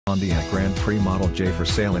Pontiac Grand Prix Model J for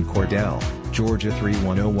sale in Cordele, Georgia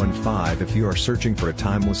 31015. If you are searching for a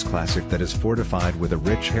timeless classic that is fortified with a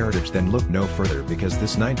rich heritage, then look no further, because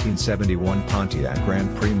this 1971 Pontiac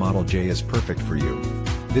Grand Prix Model J is perfect for you.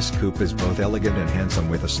 This coupe is both elegant and handsome,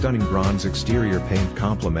 with a stunning bronze exterior paint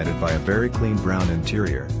complemented by a very clean brown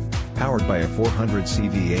interior. Powered by a 400cc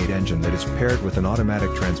V8 engine that is paired with an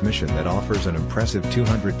automatic transmission that offers an impressive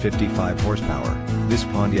 255 horsepower, this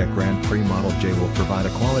Pontiac Grand Prix Model J will provide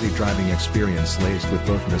a quality driving experience laced with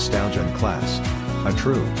both nostalgia and class. A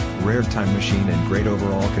true, rare time machine in great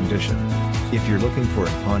overall condition. If you're looking for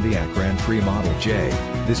a Pontiac Grand Prix Model J,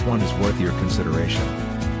 this one is worth your consideration.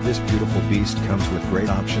 This beautiful beast comes with great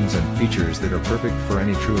options and features that are perfect for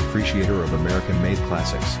any true appreciator of American-made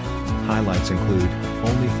classics. Highlights include,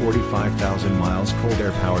 only 45,000 miles, cold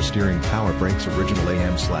AirPower, SteeringPower, BrakesOriginal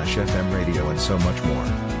AM/FM radio, and so much more.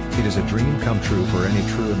 It is a dream come true for any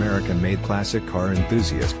true American-made classic car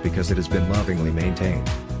enthusiast, because it has been lovingly maintained.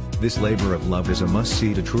 This labor of love is a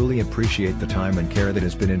must-see to truly appreciate the time and care that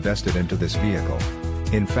has been invested into this vehicle.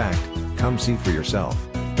 In fact, come see for yourself,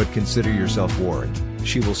 but consider yourself warned,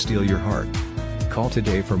 she will steal your heart. Call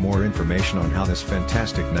today for more information on how this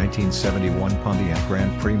fantastic 1971 Pontiac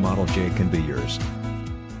Grand Prix Model J can be yours.